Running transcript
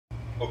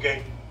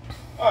Okay?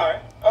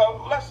 Alright.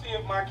 Let's see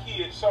if my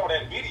kid saw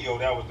that video.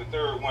 That was the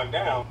third one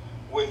down,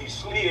 where he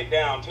slid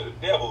down to the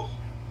devil's,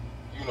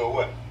 you know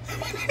what?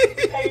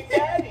 Hey,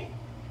 Daddy,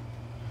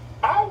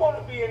 I want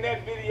to be in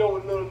that video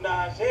with Lil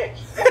Nas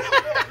X. What is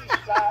that he's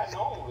sliding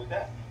on with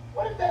that?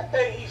 What is that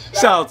thing he's sliding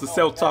on? Shout out to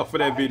Self Talk for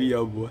that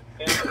video, boy.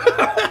 And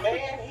the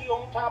man he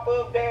on top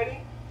of, Daddy.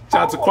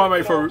 Shout out to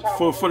Kwame for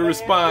the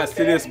response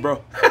to this,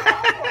 bro. I'm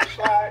gonna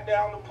slide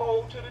down the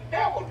pole to the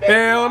devil, Daddy.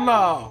 Hell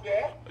no.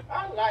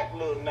 I like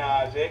Lil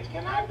Nas X.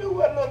 Can I do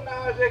what Lil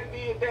Nas X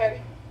did,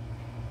 Daddy?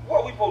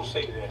 What we supposed to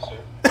say to that, sir?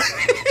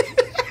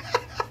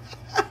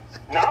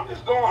 Now I'm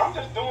just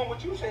doing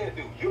what you said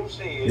do. You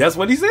said that's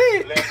what he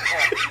said. Let's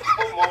have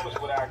peaceful moments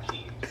with our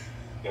kids.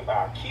 If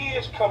our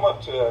kids come up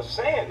to us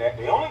saying that,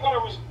 they're only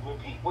gonna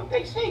repeat what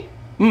they see.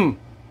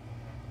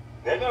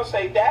 They're gonna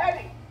say,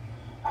 Daddy,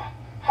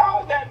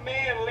 how is that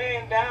man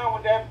laying down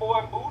with that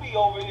boy booty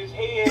over his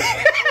head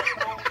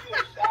and on the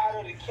side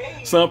of the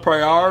cage? Some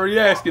probably already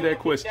asked you that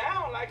question.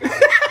 Down like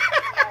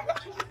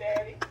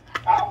Daddy.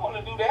 I want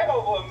to do that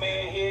over a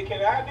man's head.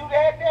 Can I do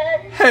that,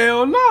 Daddy?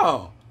 Hell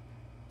no.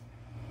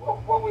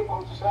 What we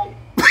supposed to say?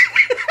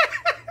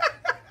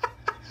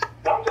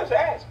 I'm just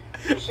asking.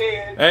 You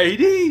said, hey, he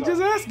did.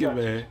 Just asking,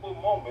 man.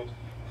 Moments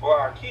for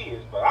our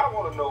kids, but I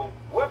want to know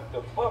what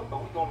the fuck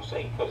are we gonna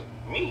say? Because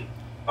me,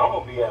 I'm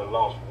gonna be at a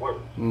loss for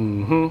words.